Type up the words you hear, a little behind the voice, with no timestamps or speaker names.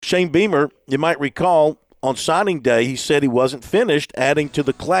Shane Beamer, you might recall, on signing day, he said he wasn't finished adding to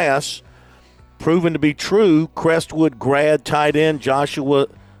the class. Proven to be true, Crestwood grad tight end Joshua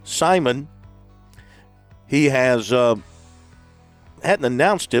Simon. He has hadn't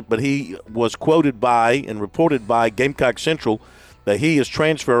announced it, but he was quoted by and reported by Gamecock Central that he is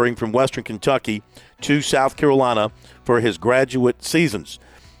transferring from Western Kentucky to South Carolina for his graduate seasons.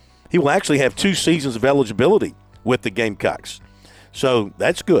 He will actually have 2 seasons of eligibility with the Gamecocks, so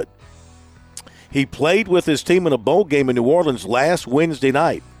that's good. He played with his team in a bowl game in New Orleans last Wednesday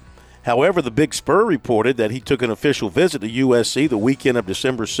night. However, the Big Spur reported that he took an official visit to USC the weekend of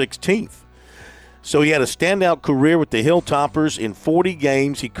December 16th. So he had a standout career with the Hilltoppers. In 40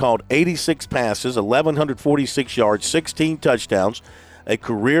 games, he caught 86 passes, 1,146 yards, 16 touchdowns, a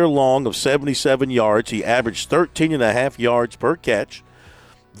career long of 77 yards. He averaged 13.5 yards per catch.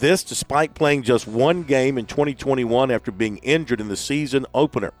 This despite playing just 1 game in 2021 after being injured in the season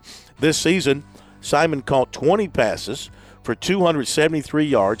opener. This season, Simon caught 20 passes for 273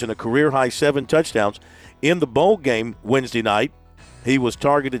 yards and a career-high 7 touchdowns. In the bowl game Wednesday night, he was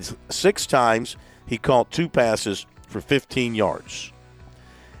targeted 6 times. He caught 2 passes for 15 yards.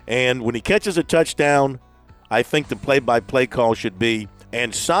 And when he catches a touchdown, I think the play-by-play call should be,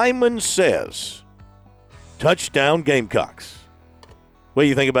 and Simon says, touchdown Gamecocks. What do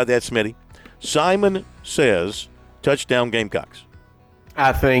you think about that, Smitty? Simon says, touchdown Gamecocks.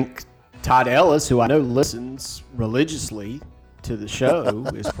 I think Todd Ellis, who I know listens religiously to the show,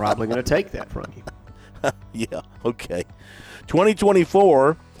 is probably going to take that from you. Yeah, okay.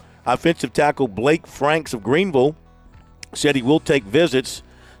 2024 offensive tackle Blake Franks of Greenville said he will take visits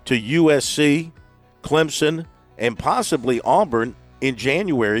to USC, Clemson, and possibly Auburn in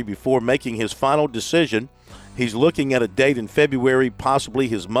January before making his final decision. He's looking at a date in February, possibly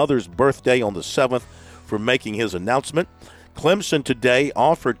his mother's birthday on the 7th, for making his announcement. Clemson today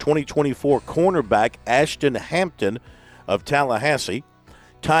offered 2024 cornerback Ashton Hampton of Tallahassee.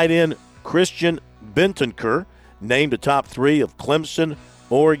 Tight end Christian Bentancur named the top 3 of Clemson,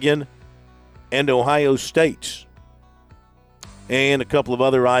 Oregon, and Ohio State. And a couple of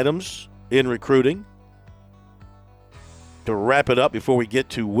other items in recruiting. To wrap it up before we get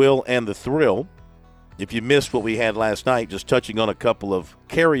to Will and the Thrill, if you missed what we had last night, just touching on a couple of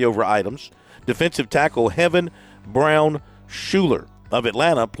carryover items. Defensive tackle Heaven Brown Schuler of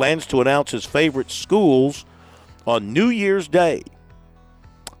Atlanta plans to announce his favorite schools on New Year's Day.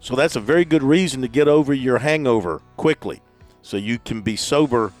 So that's a very good reason to get over your hangover quickly so you can be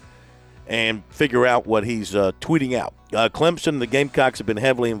sober and figure out what he's tweeting out. Clemson and the Gamecocks have been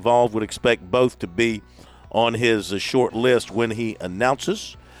heavily involved. Would expect both to be on his short list when he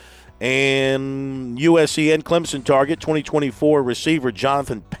announces. And USC and Clemson target 2024 receiver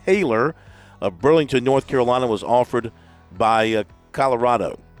Jonathan Paylor of Burlington, North Carolina, was offered by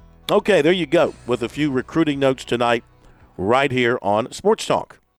Colorado. Okay, there you go with a few recruiting notes tonight right here on Sports Talk.